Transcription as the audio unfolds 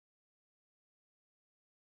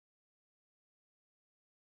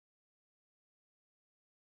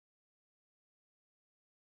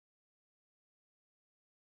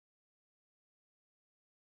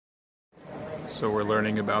So we're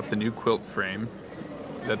learning about the new quilt frame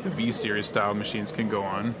that the V-Series style machines can go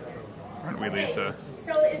on. Aren't we, Lisa?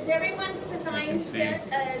 So is everyone's design fit?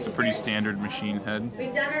 It's a pretty standard machine head.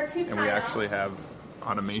 We've done our two tie-offs. And we actually have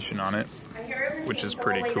automation on it, which is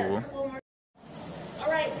pretty cool. All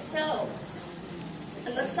right, so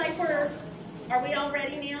it looks like are we all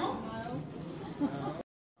ready, Neil?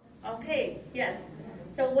 Okay, yes.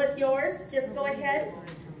 So with yours, just go ahead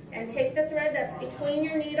and take the thread that's between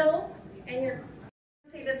your needle and your,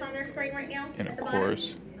 see this on their screen right now? And of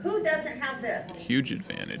course, who doesn't have this? Huge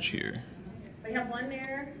advantage here. We have one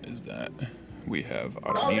there. Is that we have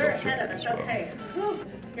auto needle thread as well. Okay. Whew.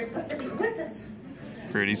 You're supposed to be with us.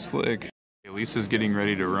 Pretty slick. Lisa's getting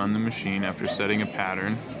ready to run the machine after setting a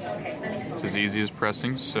pattern. It's as easy as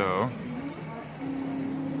pressing so.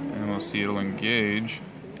 And we'll see it'll engage.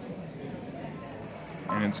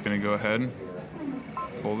 And it's going to go ahead,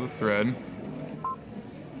 pull the thread,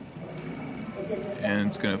 and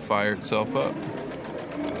it's going to fire itself up.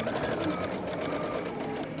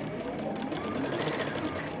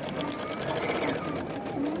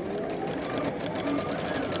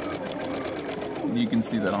 And you can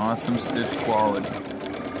see that awesome stitch quality.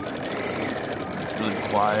 It's really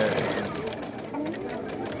quiet.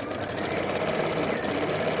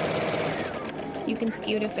 You can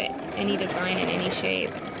skew to fit any design in any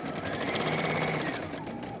shape.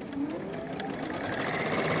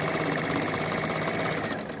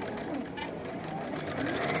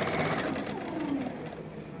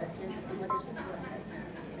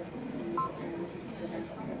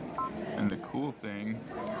 And the cool thing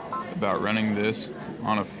about running this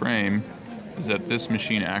on a frame is that this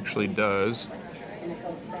machine actually does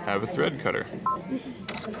have a thread cutter.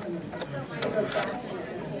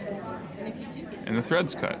 And the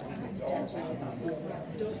thread's cut.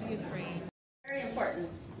 Very important.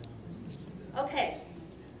 Okay.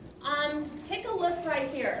 Take a look right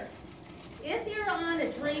here. If you're on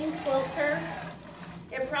a Dream quilter,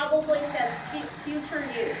 it probably says future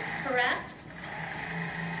use, correct?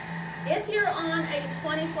 If you're on a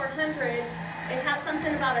 2400, it has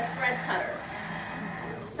something about a thread cutter.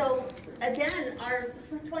 So again, our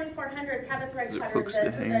 2400s have a thread cutter. Hooks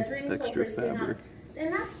to hang the Dream extra quilters do not. fabric.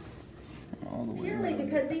 And that's All the way purely around.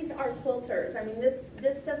 because these are quilters. I mean,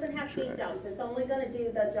 this doesn't have feed dumps. It's only going to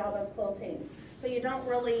do the job of quilting. So you don't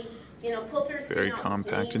really, quilters Very do not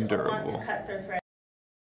compact need and or want durable. to cut their thread.